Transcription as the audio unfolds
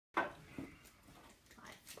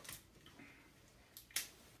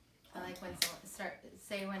when someone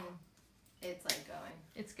say when it's like going.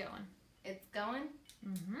 It's going. It's going?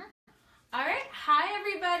 Mm-hmm. All right. Hi,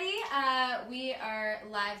 everybody. We are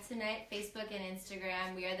live tonight, Facebook and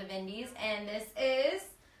Instagram. We are the Vindys, and this is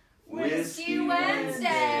Whiskey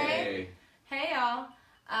Wednesday. Hey, y'all.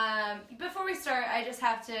 Before we start, I just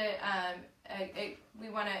have to, we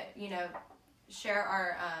want to, share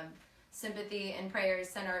our sympathy and prayers,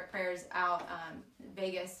 send our prayers out,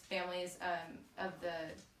 Vegas families of the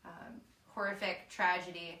horrific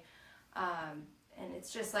tragedy. And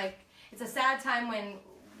it's just like, it's a sad time when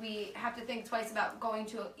we have to think twice about going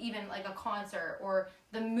to even like a concert or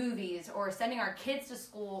the movies or sending our kids to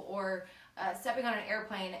school or stepping on an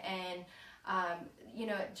airplane. And,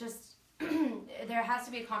 just there has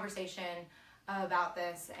to be a conversation about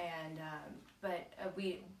this. And,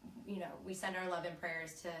 we send our love and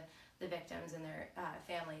prayers to the victims and their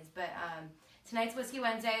families. But tonight's Whiskey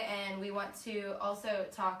Wednesday, and we want to also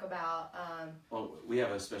talk about... well, we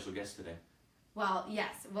have a special guest today. Well,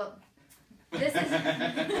 yes. Well, this is...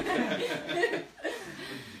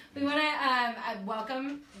 We want to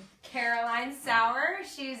welcome Caroline Sauer.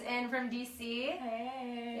 She's in from D.C.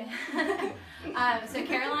 Hey. So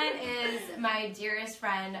Caroline is my dearest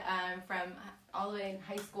friend from all the way in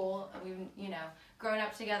high school. We've, grown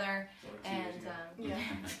up together, and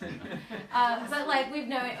but like we've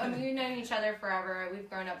known each other forever. We've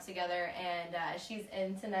grown up together, and she's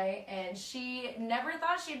in tonight, and she never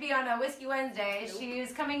thought she'd be on a Whiskey Wednesday. Nope. She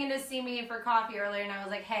was coming in to see me for coffee earlier, and I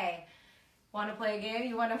was like, "Hey, want to play a game?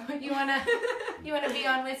 You want to be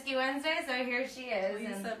on Whiskey Wednesday?" So here she is. Well,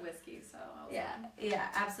 you said whiskey, so I was yeah,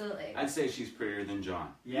 absolutely. I'd say she's prettier than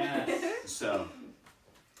John. Yes. So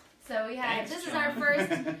we had this is our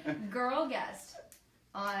first girl guest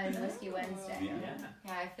on Whiskey Wednesday.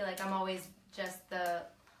 Yeah, I feel like I'm always just the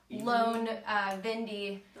lone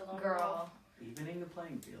Vindy girl. Evening the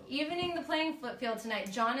playing field. Evening the playing field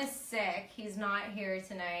tonight. John is sick. He's not here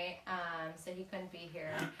tonight, so he couldn't be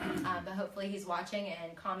here. But hopefully he's watching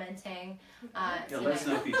and commenting. let us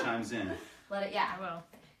know if he chimes in. I will.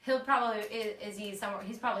 He'll probably is he somewhere?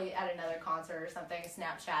 He's probably at another concert or something,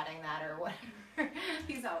 Snapchatting that or whatever.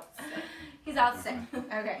 He's out sick. He's out sick.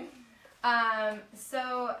 Okay.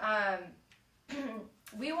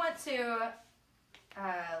 We want to,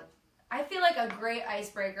 I feel like a great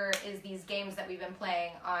icebreaker is these games that we've been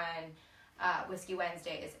playing on Whiskey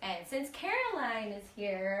Wednesdays. And since Caroline is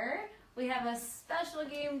here, we have a special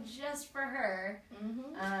game just for her.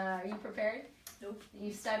 Mm-hmm. Are you prepared? Nope.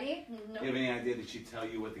 You study? Nope. Do you have any idea? Did she tell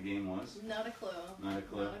you what the game was? Not a clue. Not a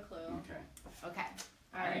clue? Not a clue. Okay.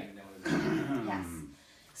 All I right. didn't even know it was Yes.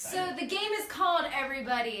 So the game is called,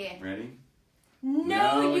 everybody, Ready?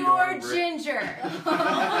 Know Your Ginger.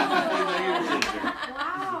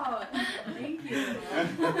 Wow. Thank you.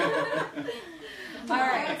 All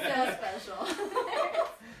right. So special.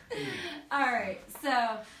 All right.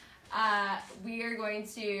 So we are going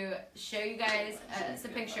to show you guys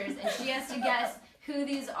some pictures, and she has to guess who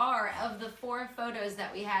these are of the 4 photos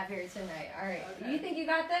that we have here tonight. All right. Okay. You think you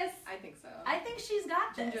got this? I think so. I think she's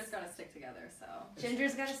got this. Ginger's got to stick together, so.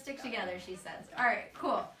 Ginger's got to stick together, she says. All right.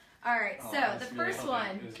 Cool. All right. Oh, So I was the really first hoping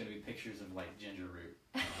one. It was going to be pictures of like ginger root.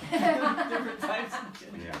 Different types of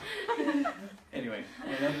ginger. Yeah. Anyway,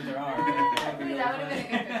 I know that there are. That would have been a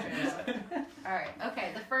good picture. All right.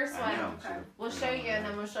 Okay. The first I know. one. Okay. We'll show you, and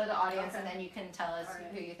then we'll show the audience, Okay. and then you can tell us All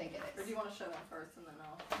right. who you think it Or is. do you want to show them first and then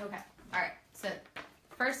I'll. Okay. All right. So,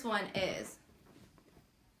 first one is.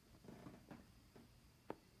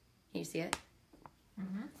 Can you see it?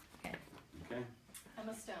 Mm-hmm. Okay. Okay.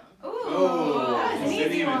 Emma Stone. Ooh, Oh, that was an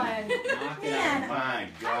didn't easy even- one. Knock it out. Man, My I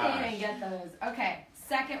gosh. didn't even get those. Okay.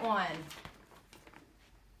 Second one.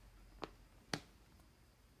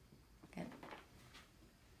 Good.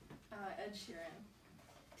 Ed Sheeran.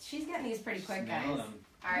 She's getting these pretty quick, guys. Nailed 'em.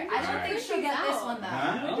 All right. When I did don't you think print she'll these get this out? one though.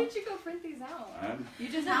 Huh? When did you go print these out? You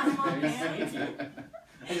just have them on Very hand. sneaky.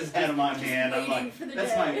 I just had them on hand. I'm waiting like, for the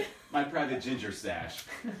that's day. my private ginger stash.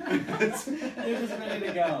 They're just ready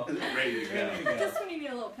to go. Ready to Ready to go. go. Just when you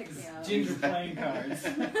need a little pick-me-up. Ginger playing cards.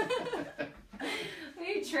 Will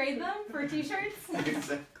you trade them for t-shirts?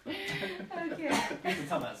 Exactly. Okay. You have to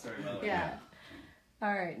tell that story, by the way. Yeah.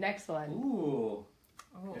 All right. Next one. Ooh.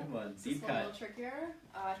 Oh. Good one. Is this Deep one a little cut. trickier?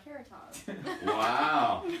 Carrot top.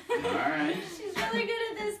 Wow. All right. She's really good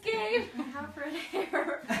at this game. I have red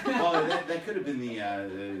hair. Well, that could have been the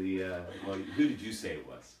well, who did you say it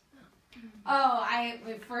was? Oh,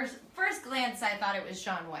 first glance I thought it was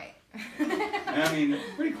Shaun White. I mean,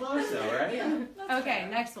 pretty close though, right? Yeah. That's Okay, fair.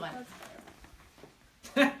 next one. That's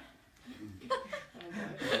fair.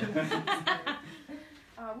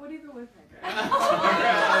 Woody the Woodpecker. All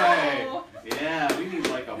right. Yeah, we need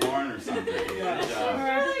like a horn or something. Good job.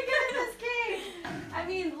 really good at this game. I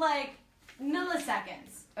mean, like,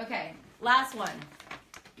 milliseconds. Okay, last one.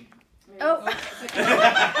 Oh.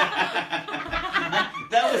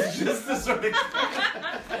 That was just the sort of.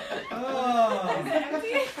 Oh.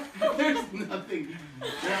 There's nothing.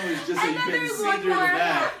 That was just so And you then couldn't there's see one through the more.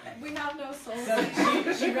 back. We have no soul.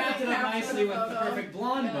 So she wrapped it up nicely with the perfect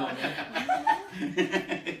blonde moment.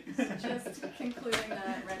 Just concluding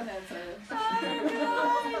that redheads are.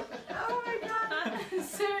 Oh my god.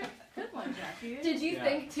 So, Good one, Jackie. did you Yeah,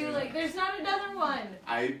 think too, yeah. like, there's not another one?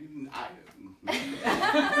 I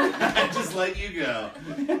just let you go.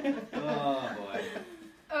 Oh boy.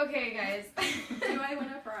 Okay, guys. Do I win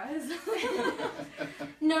a prize?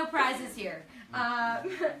 No prizes here.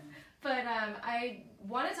 But I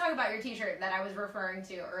want to talk about your t-shirt that I was referring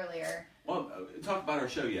to earlier. Well, talk about our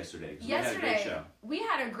show yesterday. 'Cause Yesterday, we had a great show. we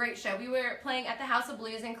had a great show. We were playing at the House of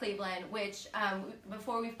Blues in Cleveland, which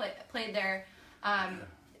before we played there,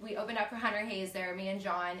 we opened up for Hunter Hayes there, me and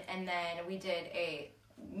John, and then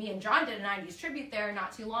me and John did a 90s tribute there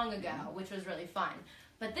not too long ago, which was really fun.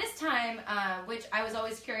 But this time, which I was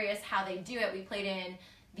always curious how they do it, we played in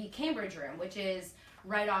the Cambridge Room, which is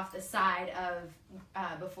right off the side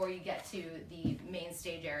of before you get to the main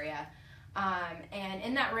stage area. And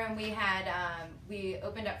in that room, we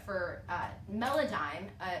opened up for Melodyne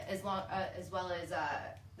as well as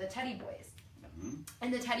the Teddy Boys. Mm-hmm.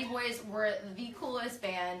 And the Teddy Boys were the coolest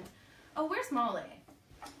band. Oh, where's Molly?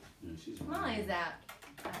 Yeah, she's Molly's out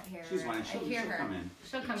here. She's fine. I She'll hear her. come in.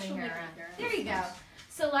 She'll come in She'll here. make it here. There you go.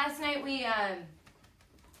 So last night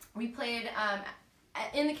we played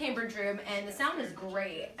in the Cambridge Room, and the sound is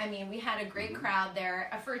great. I mean, we had a great crowd there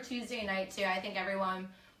for a Tuesday night too. I think everyone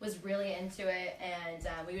was really into it, and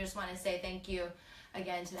we just want to say thank you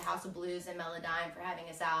again to the House of Blues and Melodyne for having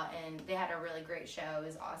us out, and they had a really great show. It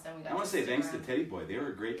was awesome. We got I want to say stick thanks to around. Teddy Boy. They were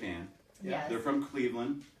a great band. Yes. They're from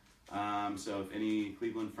Cleveland. So if any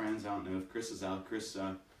Cleveland friends, I don't know if Chris is out. Chris,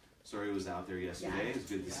 sorry, was out there yesterday. Yeah. It was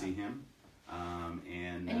good to see him.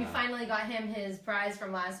 And you finally got him his prize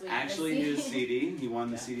from last week. Actually, his CD. He won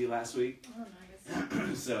the CD last week. Oh,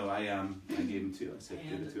 nice. So I gave him two. I said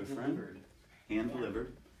give it to a friend. Hand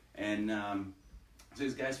delivered. And so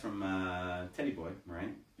these guys from Teddy Boy,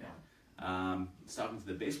 right? Yeah. I was talking to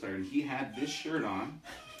the bass player, and he had this shirt on.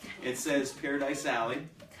 It says Paradise Alley.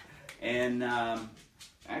 And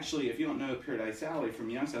actually, if you don't know Paradise Alley from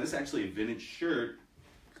Youngstown, this is actually a vintage shirt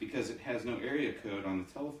because it has no area code on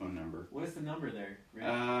the telephone number. What is the number there?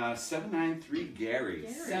 793 Gary.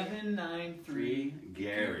 793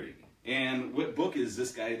 Gary. And what book is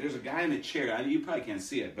this guy? There's a guy in a chair. You probably can't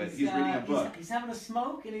see it, but he's reading a book. He's having a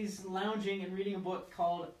smoke and he's lounging and reading a book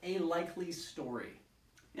called A Likely Story.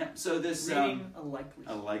 Yeah. So this Reading a likely a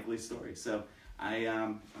story. likely story. So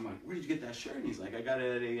I'm like, where did you get that shirt? And he's like, I got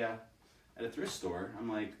it at a thrift store. I'm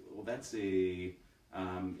like, well, that's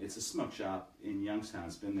it's a smoke shop in Youngstown.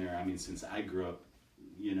 It's been there. I mean, since I grew up,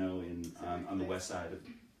 in on the west side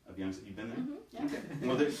of Youngstown. You been there? Yeah. Okay.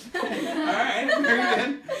 Well, all right,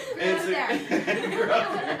 very good. Grew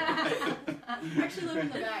up there. Actually, live in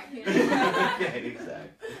the back. Here. Okay, exactly.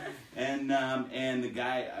 And the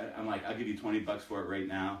guy, I'm like, I'll give you $20 for it right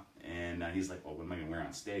now. And he's like, well, what am I gonna wear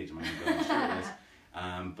on stage? Am I gonna go on shirtless?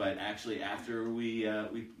 But actually, after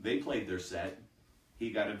they played their set, he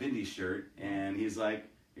got a Vindys shirt, and he's like,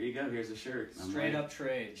 here you go, here's a shirt. And I'm Straight like, up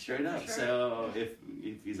trade. Straight up. Sure. So if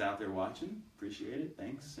he's out there watching, appreciate it.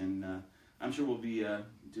 Thanks. And I'm sure we'll be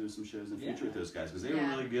doing some shows in the future with those guys because they were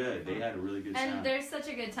really good. They had a really good And sound. they're such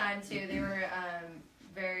a good time too. They were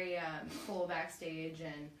very cool backstage,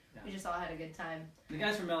 and we just all had a good time. The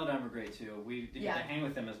guys from Melodyne were great too. We didn't Yeah. get to hang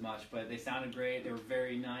with them as much, but they sounded great. They were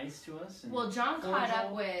very nice to us. And Well, John caught up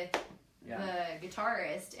cordial. with Yeah. the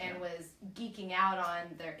guitarist and was geeking out on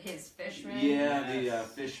his Fishman. Yeah, the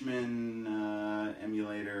Fishman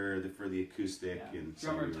emulator for the acoustic. Yeah. And so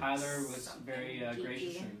Drummer we were- Tyler was very Something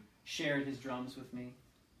gracious geeky. and shared his drums with me.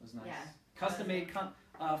 It was nice. Yeah. Custom made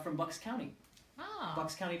from Bucks County. Oh.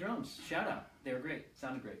 Bucks County drums. Shout out. They were great.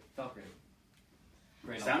 Sounded great. Felt great.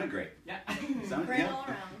 Great. all Sounded great. Yeah. Sounded, Great yeah. all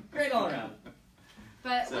around. Great all around.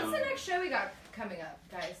 But So- what's the next show we got coming up,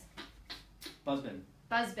 guys? Buzzbin.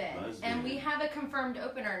 Buzzbin. Buzzbin. And we have a confirmed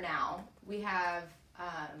opener now. We have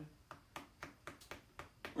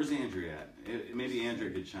Where's Andrew at? Maybe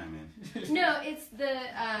Andrew could chime in. no, it's the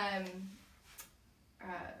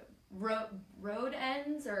road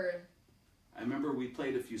ends or I remember we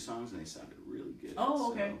played a few songs and they sounded really good.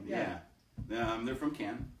 Oh, okay. So, yeah. They're from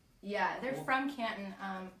Canton. yeah, they're Cool. from Canton.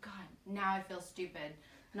 God, now I feel stupid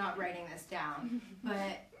not writing this down,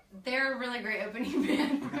 but they're a really great opening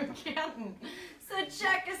band from Canton. So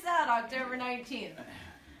check us out October 19th.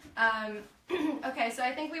 Okay, so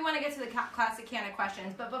I think we want to get to the classic can of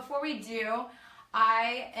questions, but before we do,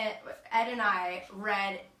 Ed and I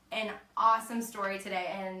read an awesome story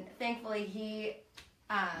today, and thankfully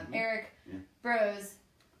Eric Bros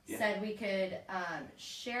said we could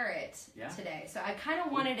share it today. So I kind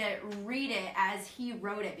of wanted to read it as he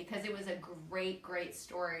wrote it because it was a great, great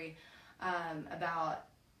story about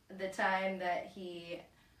the time that he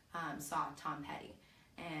saw Tom Petty.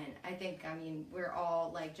 And I think, we're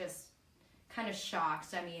all like just kind of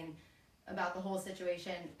shocked, about the whole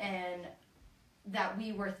situation, and that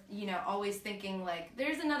we were, always thinking like,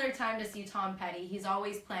 there's another time to see Tom Petty. He's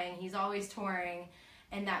always playing, he's always touring,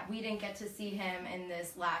 and that we didn't get to see him in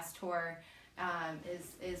this last tour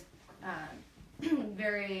is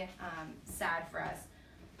very sad for us.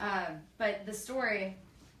 But the story,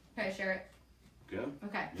 can I share it? Go.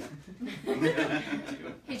 Okay. Yeah.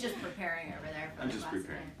 He's just preparing over there for I'm the just class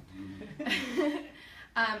preparing.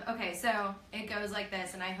 Okay, so it goes like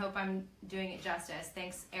this, and I hope I'm doing it justice.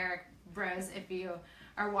 Thanks, Eric Bros, if you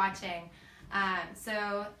are watching.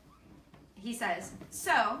 So he says,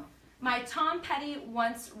 so my Tom Petty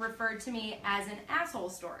once referred to me as an asshole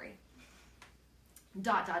story. ...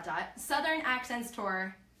 Southern Accents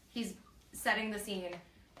Tour. He's setting the scene.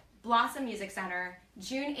 Blossom Music Center,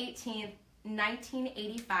 June 18th,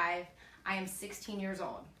 1985. I am 16 years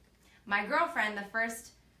old. My girlfriend, the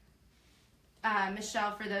first,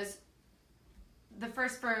 Michelle, okay,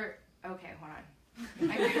 hold on.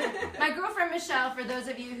 My girlfriend Michelle, for those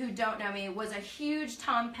of you who don't know me, was a huge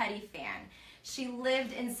Tom Petty fan. She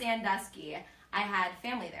lived in Sandusky. I had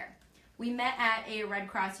family there. We met at a Red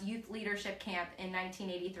Cross youth leadership camp in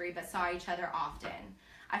 1983, but saw each other often.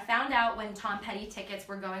 I found out when Tom Petty tickets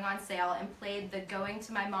were going on sale and played the going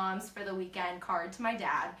to my mom's for the weekend card to my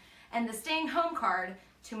dad and the staying home card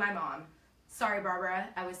to my mom. Sorry, Barbara,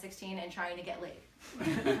 I was 16 and trying to get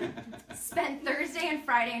laid. Spent Thursday and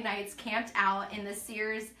Friday nights camped out in the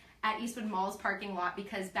Sears at Eastwood Mall's parking lot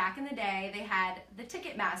because back in the day they had the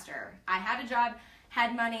Ticketmaster. I had a job,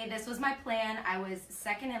 had money, this was my plan, I was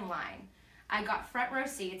second in line. I got front row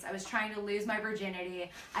seats. I was trying to lose my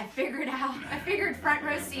virginity. I figured front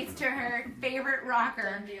row seats to her favorite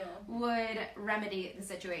rocker would remedy the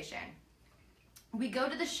situation. We go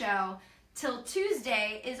to the show. Till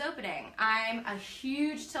Tuesday is opening. I'm a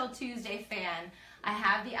huge Till Tuesday fan. I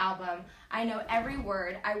have the album. I know every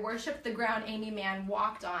word. I worshiped the ground Amy Mann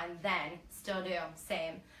walked on then. Still do.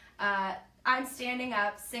 Same. I'm standing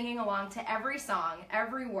up, singing along to every song,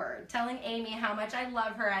 every word, telling Amy how much I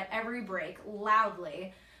love her at every break,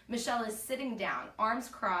 loudly. Michelle is sitting down, arms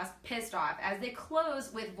crossed, pissed off. As they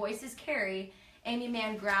close with Voices Carry, Amy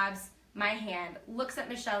Mann grabs my hand, looks at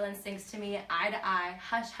Michelle and sings to me eye to eye,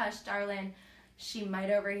 hush, hush, darling, she might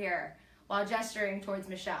overhear, while gesturing towards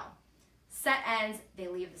Michelle. Set ends, they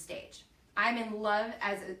leave the stage. I'm in love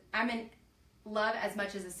as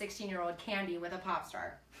much as a 16-year-old can be with a pop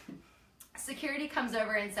star. Security comes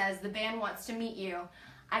over and says, the band wants to meet you.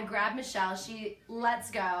 I grab Michelle. She lets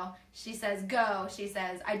go. She says, go. She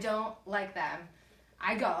says, I don't like them.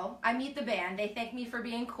 I go. I meet the band. They thank me for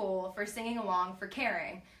being cool, for singing along, for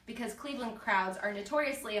caring, because Cleveland crowds are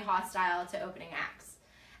notoriously hostile to opening acts.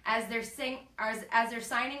 As they're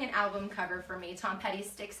signing an album cover for me, Tom Petty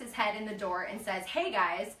sticks his head in the door and says, hey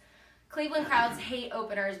guys, Cleveland crowds hate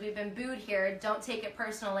openers. We've been booed here. Don't take it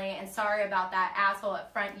personally, and sorry about that asshole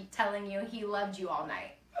up front telling you he loved you all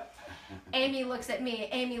night. Amy looks at me.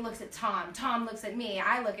 Amy looks at Tom. Tom looks at me.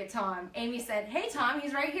 I look at Tom. Amy said, hey Tom,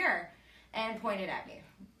 he's right here, and pointed at me.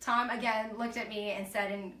 Tom again looked at me and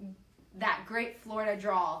said in that great Florida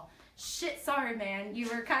drawl, shit, sorry man, you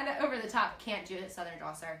were kind of over the top. Can't do it, Southern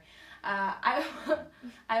drawl, sir. I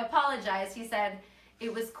apologize. He said,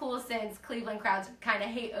 it was cool since Cleveland crowds kind of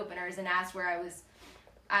hate openers, and asked where I was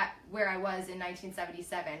in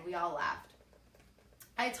 1977. We all laughed.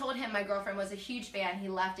 I told him my girlfriend was a huge fan. He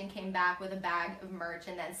left and came back with a bag of merch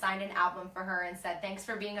and then signed an album for her and said, thanks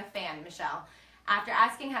for being a fan, Michelle. After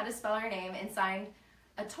asking how to spell her name, and signed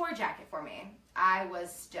a tour jacket for me. I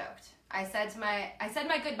was stoked. I said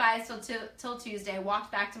my goodbyes till Tuesday,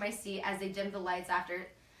 walked back to my seat as they dimmed the lights after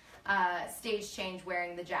stage change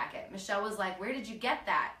wearing the jacket. Michelle was like, where did you get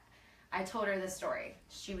that? I told her the story.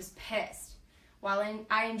 She was pissed.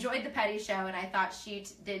 I enjoyed the Petty show, and I thought she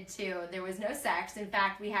did too. There was no sex. In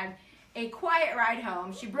fact, we had a quiet ride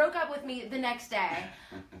home. She broke up with me the next day.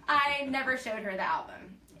 I never showed her the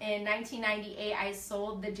album. In 1998, I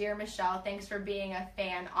sold the Dear Michelle, Thanks for Being a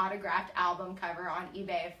Fan autographed album cover on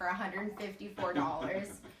eBay for $154.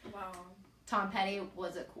 Wow. Tom Petty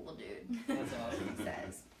was a cool dude. That's awesome. He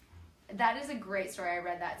says. That is a great story. I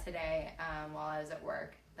read that today while I was at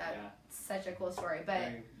work. That's Yeah. such a cool story. But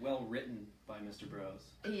Very well written by Mr. Bros.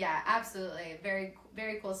 yeah, absolutely. Very,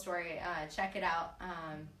 very cool story. Check it out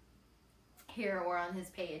here or on his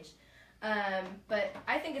page. But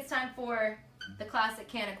I think it's time for the classic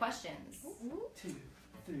can of questions. 2,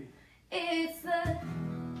 3. It's the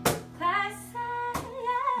classic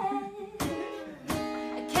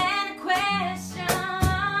can of questions.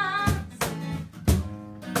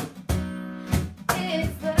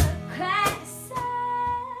 It's the classic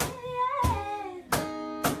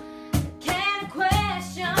can of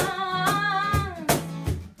questions.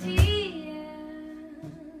 Yeah.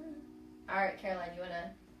 All right, Caroline, you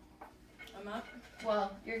wanna? I'm up.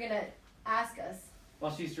 Well, you're gonna ask us.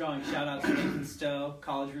 While she's drawing, shout out to Nathan Stowe,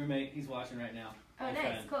 college roommate. He's watching right now. Oh, My nice,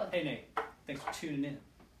 friend. cool. Hey, Nate. Thanks for tuning in.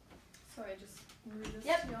 Sorry, just read this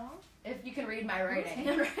Yep. to y'all. If you can read my writing.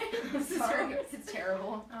 Handwriting. I'm sorry. It's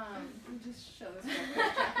terrible. Just show this real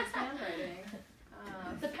quick. Jackie's handwriting.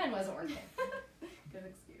 The pen wasn't working. Good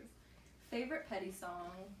excuse. Favorite Petty song?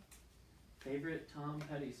 Favorite Tom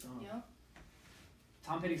Petty song? Yep.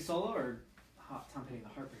 Tom Petty solo or Tom Petty and the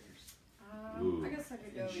Heartbreakers? Ooh. I guess I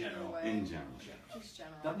could go In either general. way. In general. Just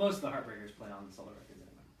general. Most of the Heartbreakers play on solo records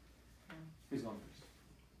anyway. Who's going first?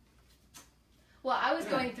 Well, I was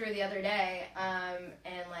going through the other day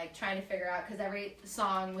and like trying to figure out because every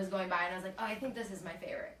song was going by and I was like, oh, I think this is my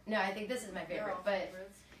favorite. No, I think this is my They're favorite. all But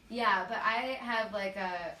favorites. yeah, but I have like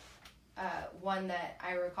a one that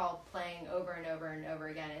I recall playing over and over and over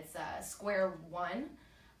again. It's Square One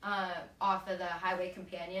off of the Highway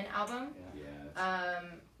Companion album. Yeah.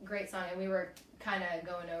 Great song, and we were kind of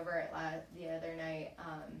going over it the other night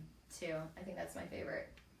too. I think that's my favorite.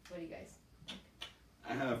 What do you guys?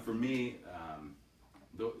 For me,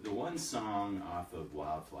 the one song off of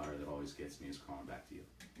Wildflower that always gets me is "Crawling Back to You,"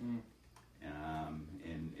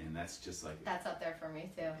 and that's just like That's up there for me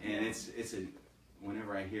too. and it's a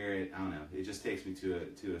whenever I hear it, I don't know, it just takes me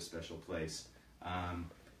to a special place.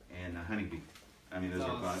 And Honeybee, I mean those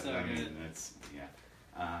Oh, are so I mean good. that's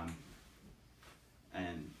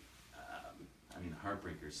I mean the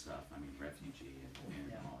Heartbreaker stuff. I mean Refugee and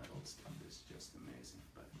Yeah. all that old stuff is just amazing.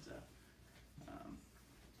 But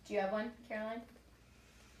Do you have one, Caroline?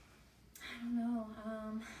 I don't know.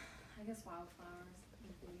 I guess Wildflowers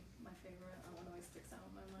would be my favorite. That one always sticks out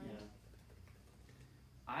in my mind.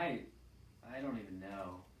 I don't even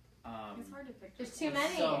know. It's hard to pick. There's just too one. many.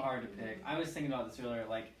 It's so hard to pick. I was thinking about this earlier.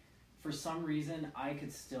 Like, for some reason, I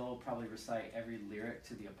could still probably recite every lyric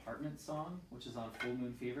to the Apartment song, which is on Full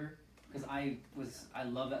Moon Fever, because I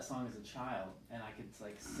love that song as a child, and I could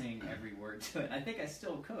like sing every word to it. I think I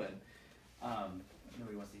still could.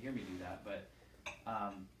 Nobody wants to hear me do that, but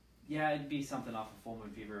yeah, it'd be something off of Full Moon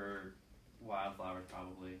Fever or Wildflowers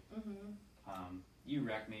probably. Mm-hmm. You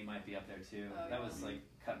Wreck Me might be up there too. Oh, That yeah. was like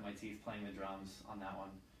cutting my teeth playing the drums on that one,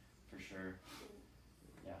 for sure.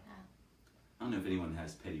 I don't know if anyone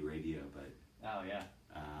has Petty Radio, but Oh yeah.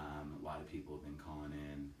 a lot of people have been calling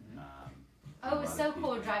in. Oh, it was A lot so of cool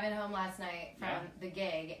people. driving home last night from Yeah. the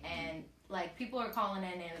gig, and like people were calling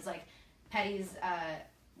in, and it was like Petty's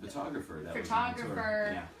Photographer. That was on tour. photographer,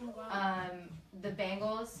 Yeah. Oh, wow. the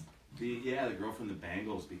Bangles The girl from the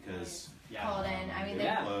Bangles because Yeah. called in. I mean, they,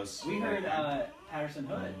 Yeah. close. We heard Patterson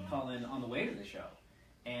Hood call in on the way to the show,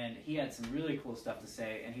 and he had some really cool stuff to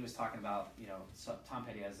say. And he was talking about, Tom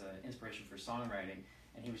Petty as an inspiration for songwriting,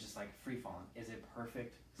 and he was just like, "Free Fallin' is a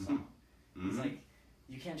perfect song." He's like,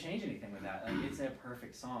 "You can't change anything with that. Like, it's a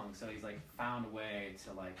perfect song." So he's like found a way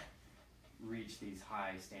to like reach these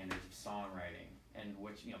high standards of songwriting, and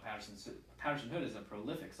which Patterson Hood is a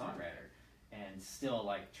prolific songwriter, and still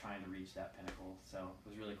like trying to reach that pinnacle. So it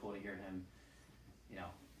was really cool to hear him,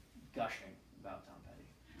 gushing about Tom Petty.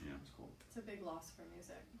 Yeah. It was cool. It's a big loss for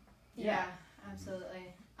music. yeah,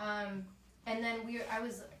 absolutely. And then I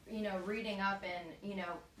was reading up, and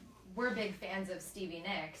we're big fans of Stevie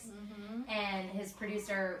Nicks, Mm-hmm. and his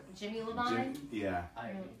producer Jimmy Levine. Yeah. I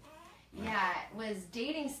agree. Yeah, was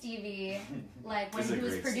dating Stevie like when This is he a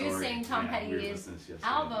was great producing story. Tom Yeah, we were Petty's listening to this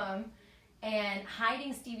yesterday. album and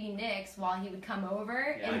hiding Stevie Nicks while he would come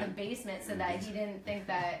over Yeah. in the basement so that he didn't think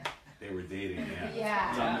that. They were dating, yeah.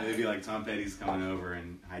 Yeah. It'd be like Tom Petty's coming over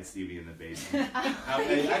and hide Stevie in the basement.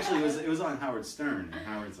 Actually, it was on Howard Stern, and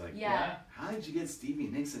Howard's like, Yeah. "How did you get Stevie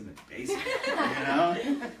Nicks in the basement?" You know?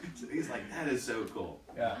 So he's like, "That is so cool."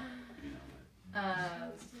 Yeah.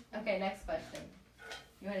 Okay, next question.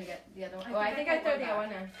 You want to get the other one? I Oh, I think think I I pulled threw one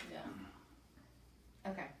the back. other one in.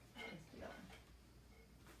 Yeah. Okay. Let's do that one.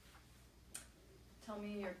 Tell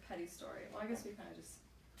me your Petty story. Well, I guess we kind of just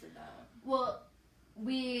did that. Well,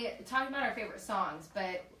 we talked about our favorite songs,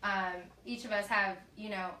 but each of us have,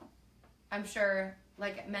 I'm sure,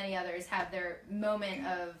 like many others, have their moment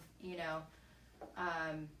of, you know,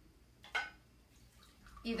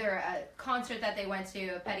 either a concert that they went to,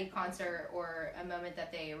 a Petty concert, or a moment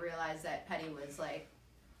that they realized that Petty was like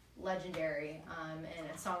legendary and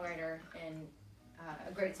a songwriter and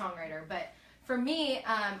a great songwriter. But for me,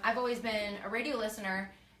 I've always been a radio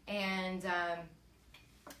listener and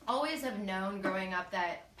always have known growing up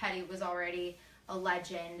that Petty was already a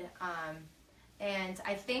legend. And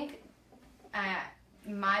I think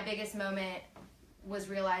my biggest moment was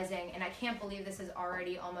realizing, and I can't believe this is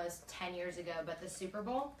already almost 10 years ago, but the Super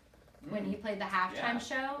Bowl, when he played the halftime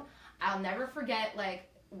show, I'll never forget like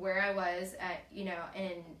where I was at, you know,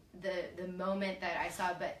 and the moment that I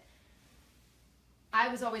saw. But I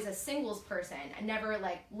was always a singles person. I never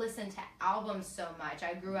like listened to albums so much.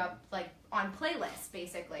 I grew up like on playlists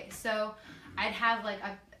basically. So I'd have like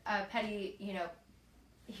a Petty, you know,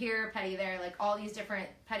 here, Petty there, like all these different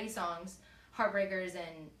Petty songs, Heartbreakers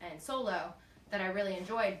and Solo, that I really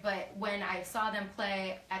enjoyed. But when I saw them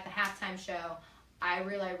play at the halftime show, I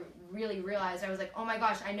really realized, I was like, oh my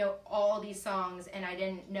gosh, I know all these songs, and I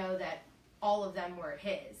didn't know that all of them were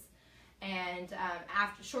his. And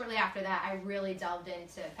shortly after that, I really delved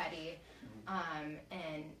into Petty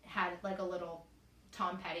and had like a little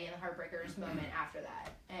Tom Petty and the Heartbreakers moment after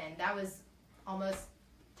that. And that was almost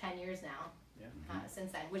 10 years now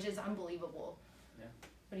since then, which is unbelievable. Yeah.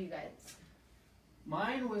 What do you guys?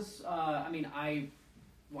 Mine was, I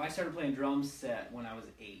started playing drums when I was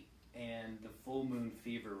 8, and the Full Moon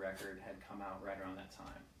Fever record had come out right around that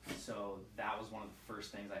time. So that was one of the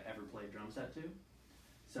first things I ever played drum set to.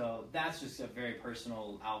 So that's just a very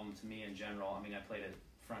personal album to me in general. I mean, I played it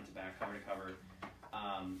front to back, cover to cover.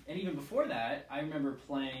 And even before that, I remember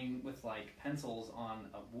playing with like pencils on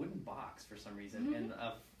a wooden box for some reason, and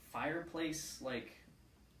a fireplace like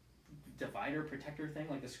divider protector thing,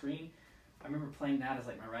 like the screen. I remember playing that as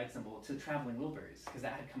like my ride cymbal to Traveling Wilburys, because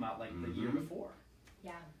that had come out like the year before.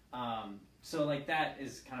 Yeah. So like that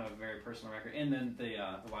is kind of a very personal record. And then the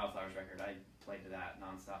Wildflowers record, I played to that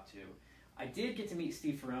nonstop too. I did get to meet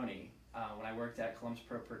Steve Ferroni when I worked at Columbus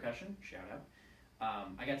Pro Percussion. Shout out.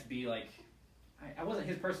 I got to be like, I wasn't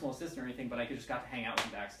his personal assistant or anything, but I just got to hang out with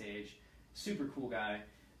him backstage. Super cool guy.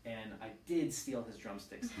 And I did steal his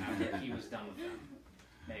drumsticks after he was done with them.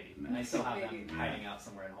 Maybe. And I still have them hiding out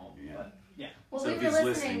somewhere at home. Yeah. But yeah. Well, So we if were he's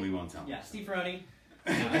listening. listening, we won't tell him. Yeah, Steve Ferroni.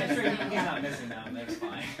 I'm sure he's not missing them. That's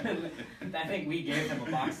fine. I think we gave him a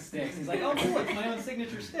box of sticks. He's like, oh, cool, it's my own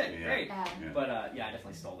signature stick. Yeah. Great. Yeah. But yeah, I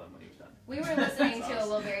definitely stole them when he was done. We were listening That's to awesome.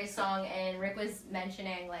 a Lil Berry song, and Rick was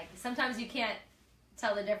mentioning like sometimes you can't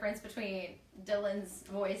tell the difference between Dylan's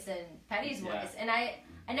voice and Petty's voice, and I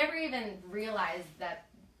never even realized that,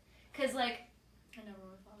 because like I never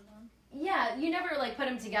would have thought of that. yeah, you never like put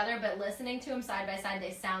them together, but listening to them side by side,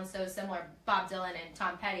 they sound so similar, Bob Dylan and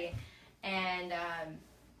Tom Petty, and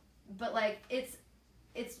but like it's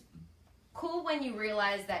cool when you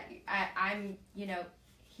realize that I'm you know,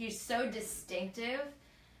 he's so distinctive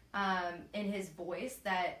in his voice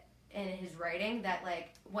that in his writing that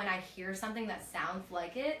like when I hear something that sounds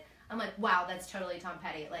like it, I'm like, wow, that's totally Tom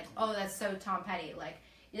Petty. Like, oh, that's so Tom Petty. Like,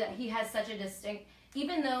 he has such a distinct,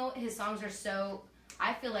 even though his songs are so,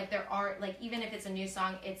 I feel like there are, like, even if it's a new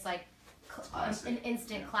song, it's like an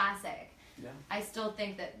instant classic. Yeah. I still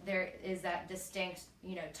think that there is that distinct,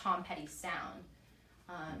 you know, Tom Petty sound.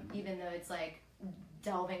 Even though it's like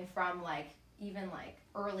delving from like, even like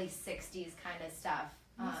early 60s kind of stuff.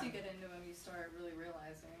 Once you get into him, you start really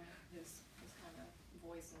realizing his kind of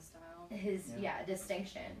voice and style. His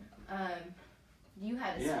distinction. You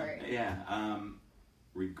had a story. Yeah.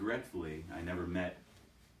 Regretfully, I never met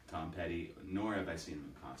Tom Petty, nor have I seen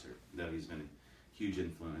him in concert, though he's been a huge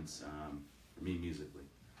influence for me musically.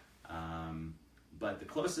 But the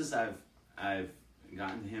closest I've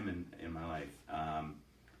gotten to him in my life,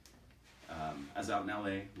 I was out in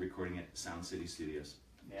LA recording at Sound City Studios.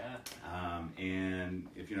 Yeah. And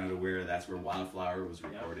if you're not aware, that's where Wildflower was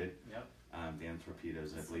recorded. Yep. Dan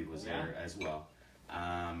Torpedoes, I believe, was Yeah. there as well.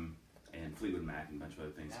 And Fleetwood Mac and a bunch of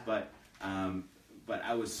other things. Yeah. But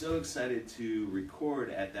I was so excited to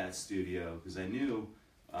record at that studio because I knew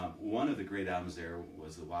one of the great albums there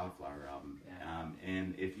was the Wildflower album. Yeah.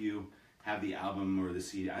 And if you have the album or the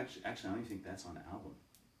CD, actually, I don't even think that's on the album.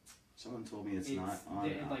 Someone told me it's not on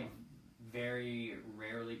the album. Like very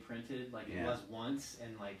rarely printed. Like it was once,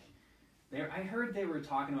 and like I heard they were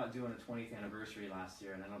talking about doing a 20th anniversary last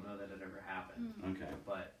year, and I don't know that it ever happened. Okay.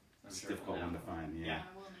 But I'm It's a sure difficult one to find, yeah.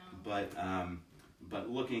 I will know. But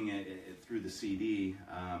looking at it through the CD,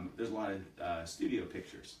 there's a lot of studio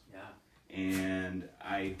pictures. Yeah. and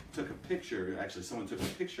I took a picture. Actually, someone took a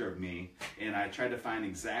picture of me, and I tried to find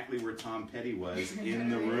exactly where Tom Petty was in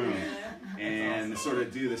the room, and sort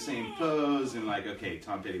of do the same pose, and like, okay,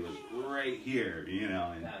 Tom Petty was right here, you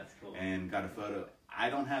know, and That's cool. and got a photo. I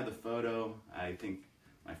don't have the photo. I think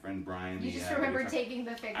my friend Brian. You just remember taking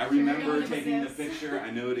the picture. I remember It taking the exists. picture.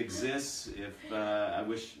 I know it exists. If I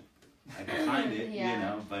wish I could find it, Yeah. you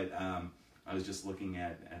know. But I was just looking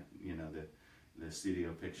at you know the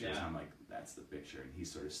studio pictures. Yeah. I'm like, that's the picture, and he's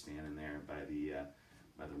sort of standing there by the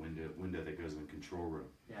window that goes in the control room.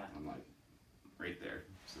 Yeah, I'm like, right there.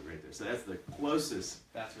 So right there. So that's the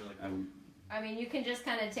closest. that's really cool. I mean, you can just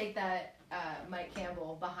kind of take that Mike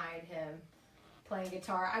Campbell behind him playing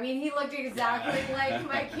guitar. I mean, he looked exactly like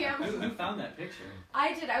Mike Who Campbell. found that picture?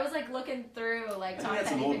 I did. I was like looking through like I Tom think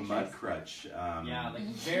that's an Petty old pictures. mud crutch. Yeah, like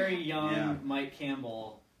very young Yeah. Mike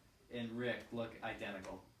Campbell and Rick look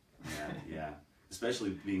identical. Yeah. Especially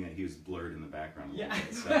being that he was blurred in the background a little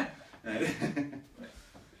Yeah. bit. So.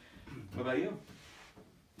 What about you?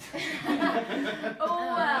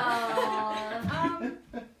 Oh well. I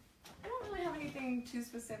don't really have anything too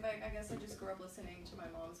specific. I guess I just grew up listening to my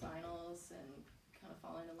mom's vinyls and kind of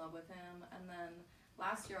falling in love with him. And then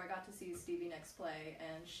last year I got to see Stevie Nicks play,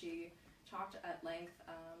 and she talked at length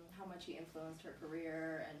how much he influenced her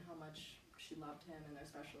career and how much she loved him and their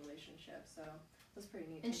special relationship. So it was pretty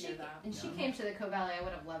neat And to she hear that. and she came to the Co Valley. I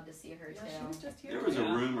would have loved to see her Yeah, too. she was just here. There was a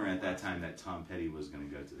Yeah. rumor at that time that Tom Petty was going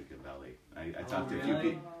to go to the Cavelli. I talked to a few really?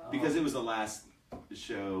 people because it was the last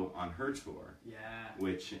show on her tour. Yeah.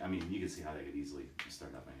 Which, I mean, you can see how they could easily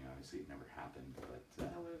start up. I mean, obviously it never happened,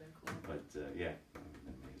 That would have been cool. but yeah, that would have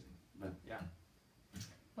been amazing. But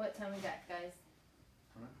What time we got, guys?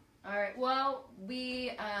 Hold All right. Well,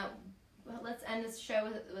 we let's end this show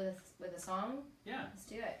with a song. Yeah. Let's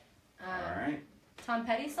do it. all right, Tom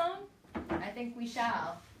Petty song. I think we shall.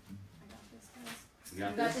 I got this, guys. you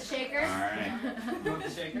got You got this. the shakers. All right. You want the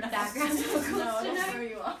shaker? Background vocals No, I'll tonight. show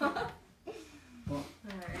you all. All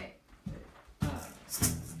right. Well,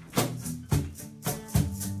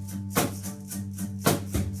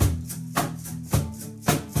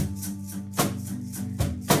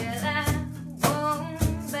 I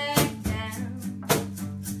won't back down.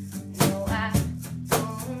 No, I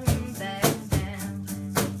won't back down.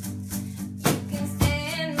 You can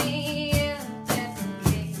stand me up at the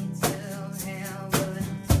gates of hell, but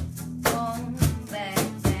won't back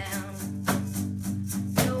down.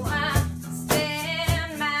 No, I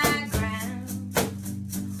stand my ground.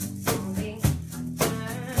 Won't be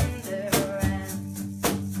turned around.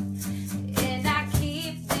 And I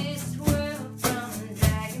keep this world from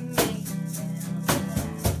dragging me down.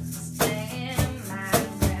 Stand my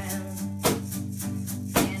ground,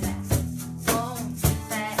 and I won't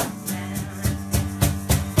back down.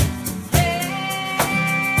 Hey,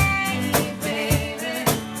 baby,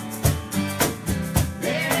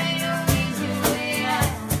 there ain't no easy way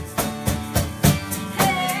out.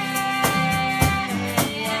 Hey,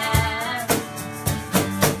 I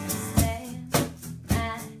stand my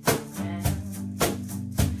ground,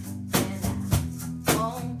 and I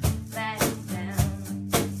won't back down.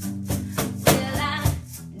 Well, I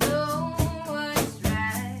know what's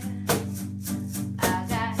right. I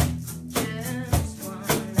got just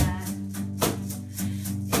one life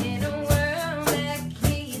in a world that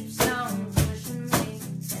keeps on pushing me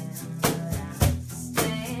down. But I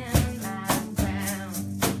stand my ground,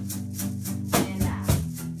 and I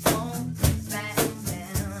won't back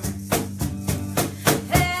down.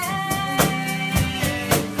 Hey,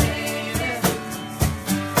 baby,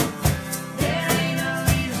 there ain't no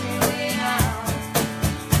easy way out.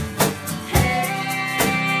 Hey,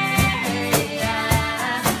 I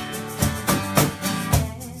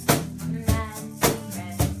stand my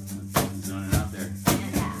ground, Zoning out there.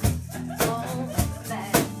 and I won't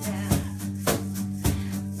back down.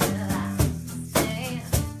 Well, I stand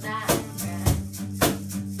my ground,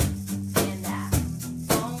 and I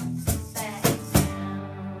won't back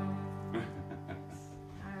down.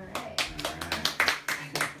 All right.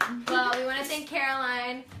 Well, we want to thank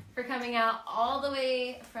Caroline for coming out all the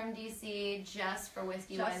way from DC just for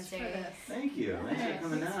Whiskey Just Wednesday. for this. Thank you. Thanks for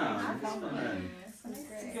coming out. It's fun. It's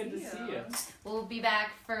Good to see you. We'll be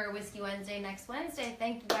back for Whiskey Wednesday next Wednesday.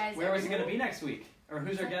 Thank you guys. Where is it going to be next week? Or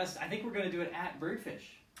who's our guest? I think we're going to do it at Birdfish.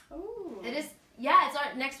 Ooh. It is. Yeah, it's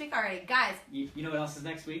next week already, guys. You know what else is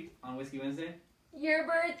next week on Whiskey Wednesday? Your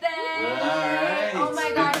birthday. All right. Oh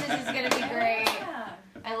my gosh, this is gonna be great. Yeah.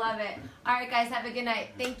 I love it. All right, guys, have a good night.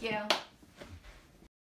 Thank you.